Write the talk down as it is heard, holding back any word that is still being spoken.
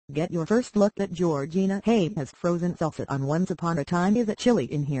Get your first look at Georgina Haig as frozen Elsa on Once Upon a Time. Is it chilly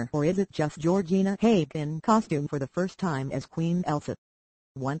in here, or is it just Georgina Haig in costume for the first time as Queen Elsa?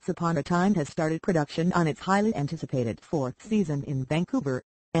 Once Upon a Time has started production on its highly anticipated fourth season in Vancouver,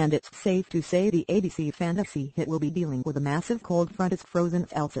 and it's safe to say the ABC fantasy hit will be dealing with a massive cold front as frozen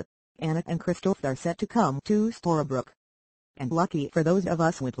Elsa, Anna and Kristoff are set to come to Storybrooke. And lucky for those of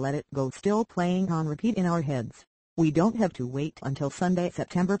us with Let It Go still playing on repeat in our heads, we don't have to wait until Sunday,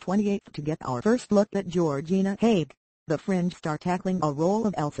 September 28 to get our first look at Georgina Haig, the Fringe star tackling a role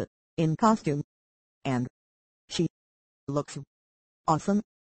of Elsa, in costume. And she looks awesome.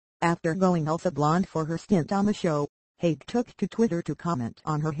 After going Elsa blonde for her stint on the show, Haig took to Twitter to comment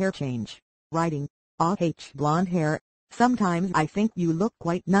on her hair change, writing, "Ah, blonde hair, sometimes I think you look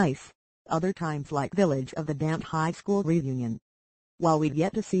quite nice, other times like Village of the Damned high school reunion." While we've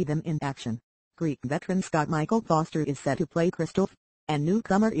yet to see them in action, Greek veteran Scott Michael Foster is set to play Kristoff, and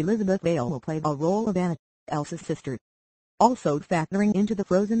newcomer Elizabeth Vale will play the role of Anna, Elsa's sister. Also factoring into the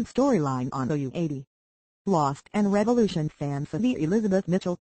Frozen storyline on OU80. Lost and Revolution fan Sophie Elizabeth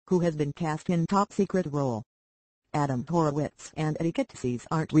Mitchell, who has been cast in top secret role. Adam Horowitz and Eddie Kitsis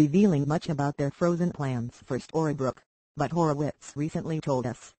aren't revealing much about their Frozen plans for Storybrooke, but Horowitz recently told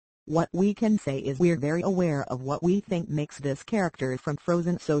us, "What we can say is we're very aware of what we think makes this character from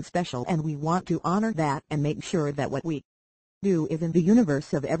Frozen so special, and we want to honor that and make sure that what we do is in the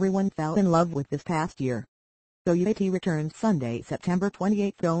universe of everyone fell in love with this past year." OU80 returns Sunday, September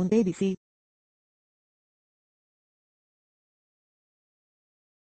 28 on ABC.